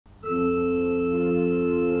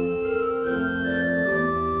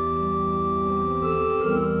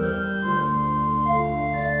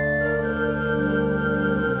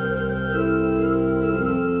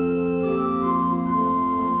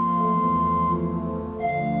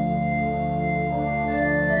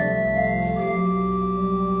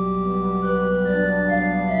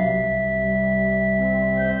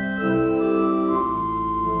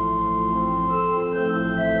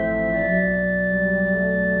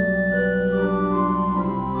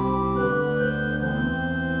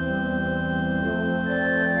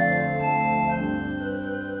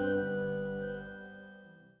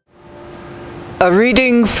A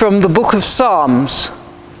reading from the book of Psalms,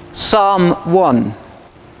 Psalm 1.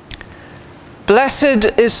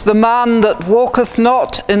 Blessed is the man that walketh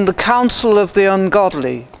not in the counsel of the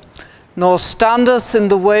ungodly, nor standeth in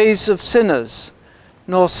the ways of sinners,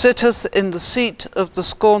 nor sitteth in the seat of the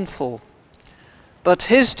scornful. But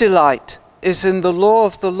his delight is in the law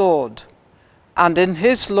of the Lord, and in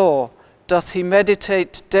his law doth he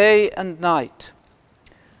meditate day and night.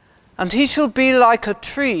 And he shall be like a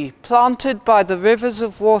tree planted by the rivers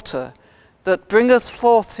of water, that bringeth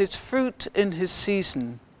forth his fruit in his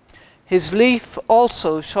season. His leaf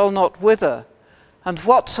also shall not wither, and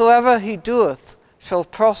whatsoever he doeth shall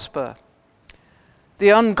prosper. The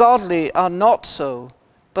ungodly are not so,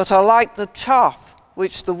 but are like the chaff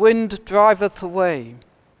which the wind driveth away.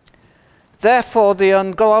 Therefore the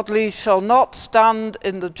ungodly shall not stand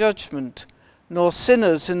in the judgment, nor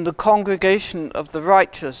sinners in the congregation of the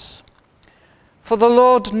righteous. For the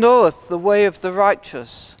Lord knoweth the way of the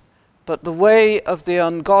righteous, but the way of the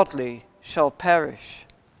ungodly shall perish.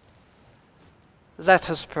 Let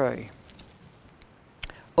us pray.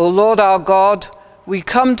 O Lord our God, we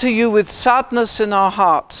come to you with sadness in our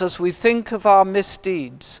hearts as we think of our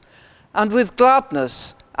misdeeds, and with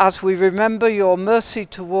gladness as we remember your mercy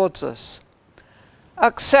towards us.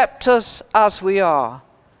 Accept us as we are,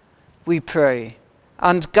 we pray,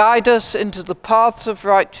 and guide us into the paths of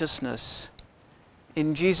righteousness.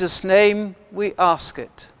 In Jesus' name we ask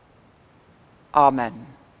it. Amen.